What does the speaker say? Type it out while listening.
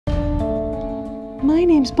My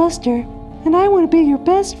name's Buster, and I want to be your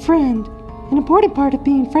best friend. An important part of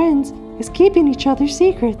being friends is keeping each other's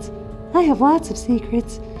secrets. I have lots of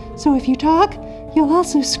secrets, so if you talk, you'll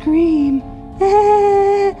also scream.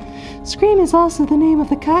 Scream is also the name of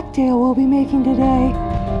the cocktail we'll be making today.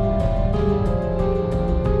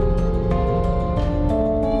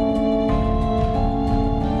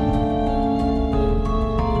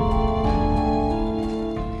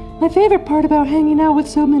 My favorite part about hanging out with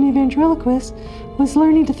so many ventriloquists was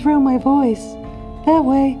learning to throw my voice. That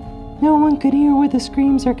way, no one could hear where the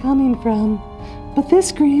screams are coming from. But this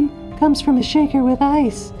scream comes from a shaker with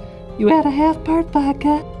ice. You add a half-part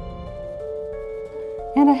vodka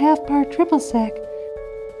and a half-part triple sec,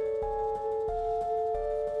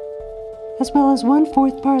 as well as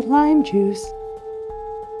 1/4 part lime juice.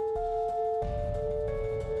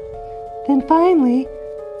 Then finally,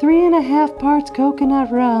 3½ parts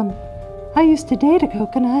coconut rum. I used to date a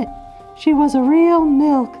coconut. She was a real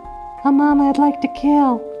milk, a mom I'd like to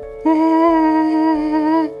kill.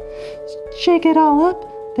 Shake it all up,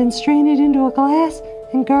 then strain it into a glass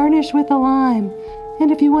and garnish with a lime.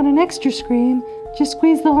 And if you want an extra scream, just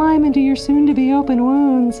squeeze the lime into your soon-to-be open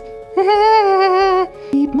wounds.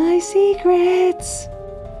 Keep my secrets.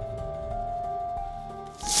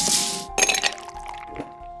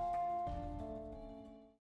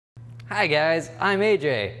 Hi guys, I'm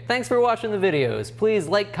AJ. Thanks for watching the videos. Please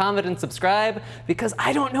like, comment, and subscribe because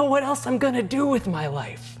I don't know what else I'm gonna do with my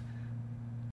life.